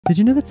Did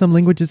you know that some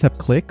languages have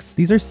clicks?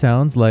 These are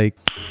sounds like...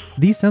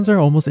 These sounds are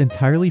almost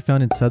entirely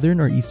found in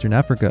southern or eastern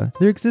Africa.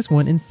 There exists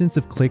one instance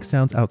of click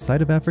sounds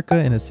outside of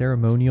Africa in a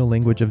ceremonial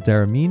language of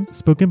Daramin,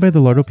 spoken by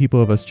the Lateral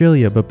people of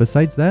Australia, but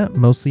besides that,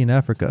 mostly in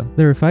Africa.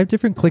 There are 5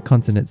 different click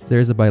consonants. There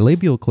is a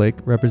bilabial click,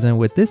 represented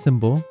with this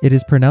symbol. It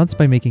is pronounced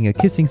by making a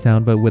kissing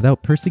sound but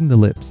without pursing the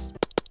lips.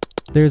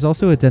 There is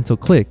also a dental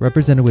click,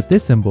 represented with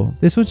this symbol.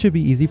 This one should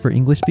be easy for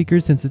English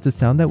speakers since it's a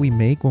sound that we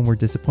make when we're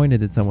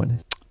disappointed in someone.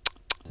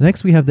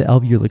 Next, we have the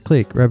alveolar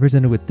click,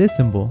 represented with this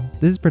symbol.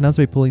 This is pronounced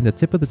by pulling the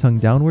tip of the tongue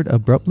downward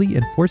abruptly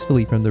and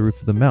forcefully from the roof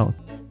of the mouth.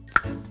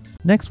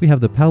 Next, we have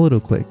the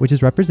palatal click, which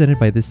is represented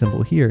by this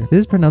symbol here. This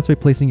is pronounced by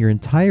placing your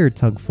entire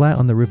tongue flat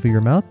on the roof of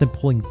your mouth, then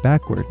pulling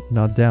backward,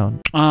 not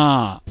down.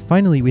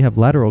 Finally, we have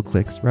lateral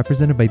clicks,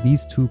 represented by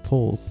these 2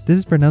 poles. This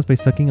is pronounced by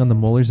sucking on the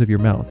molars of your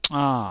mouth.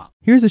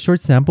 Here's a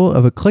short sample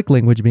of a click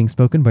language being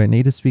spoken by a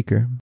native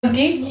speaker.